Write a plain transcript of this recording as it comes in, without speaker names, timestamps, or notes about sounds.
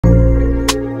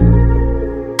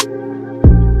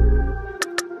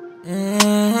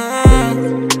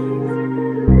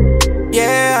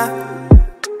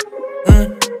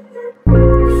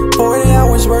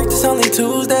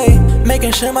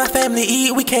sure my family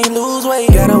eat, we can't lose weight.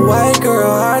 Got a white girl,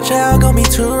 our child gon' be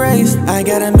 2 race. I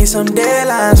gotta meet some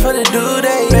deadlines for the due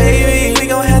date. Baby, we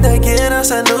gon' have to get us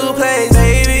a new place.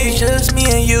 Baby, just me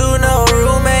and you, no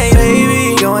roommate.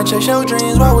 Baby, go and chase your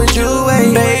dreams, why would you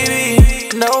wait?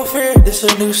 Baby, no fear, this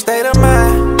a new state of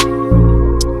mind.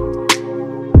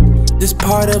 This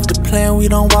part of the plan, we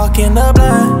don't walk in the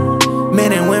blind.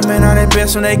 Men and women are their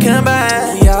best when they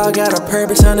combine. We all got a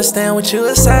purpose, understand what you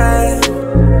assign.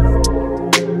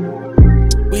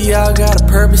 We all got a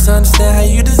purpose, understand how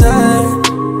you design.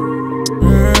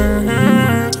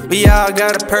 We all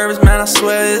got a purpose, man, I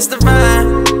swear it's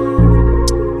divine.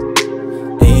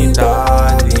 Deep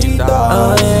dog, deep dog.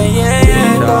 Oh yeah, yeah,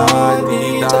 yeah. Deep dog,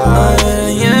 deep dog. Oh yeah,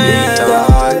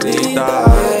 yeah. Deep dog.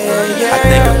 I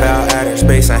think about outer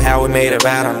space and how we made of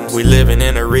atoms. We living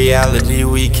in a reality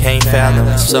we can't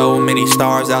fathom. So many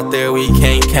stars out there we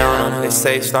can't count them. They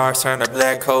say stars turn to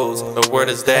black holes, but where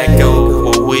does that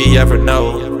go? Will we ever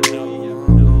know?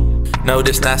 No,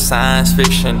 this not science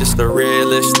fiction, this the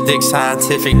realistic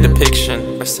scientific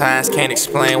depiction. But science can't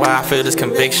explain why I feel this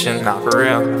conviction. Not for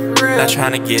real, not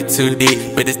trying to get too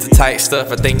deep, but it's the tight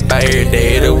stuff I think about every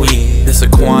day of the week. This a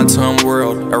quantum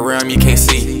world, a realm you can't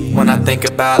see. When I think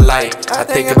about light, I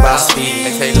think about speed.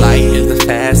 They say light is the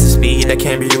fastest speed that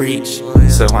can be reached,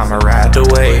 so I'ma ride the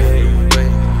wave.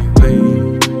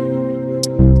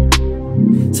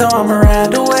 So I'ma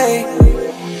ride the wave.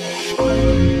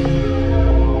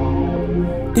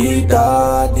 Deep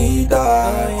dog, deep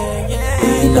dog,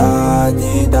 deep dog,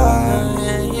 deep dog,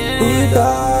 deep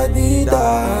dog, deep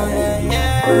dog,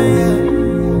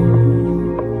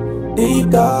 deep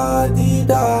dog, deep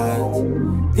dog,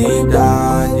 deep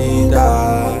dog, deep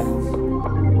dog.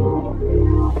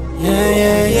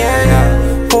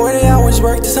 Yeah. 40 hours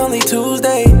worked, it's only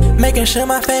Tuesday. Making sure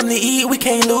my family eat, we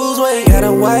can't lose weight. Got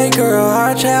a white girl,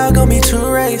 our child gon' be 2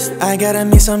 race. I gotta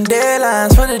meet some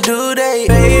deadlines for the due date.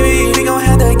 Baby, we gon'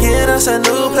 have to get us a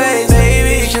new place.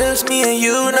 Baby, just me and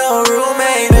you, no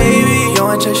roommate. Baby, go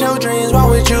and chase your dreams, why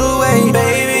would you wait?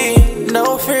 Baby,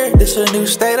 no fear, this a new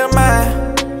state of mind.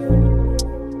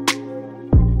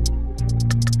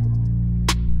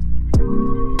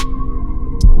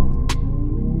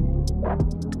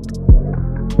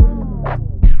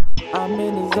 I'm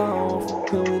in the zone,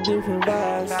 filled with different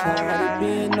vibes. Tired of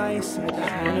being nice, I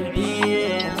just wanna be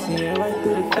real. I'm seeing right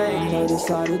through the fake, notice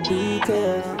all the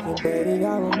details. You can bet it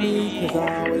all on me, cause I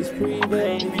always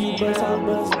prevail. If you bust, I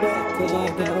bust back, cause I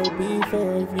gotta be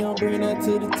fair. If you don't bring that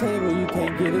to the table, you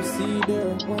can't get a seat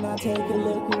there. When I take a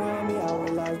look around me, I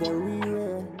realize that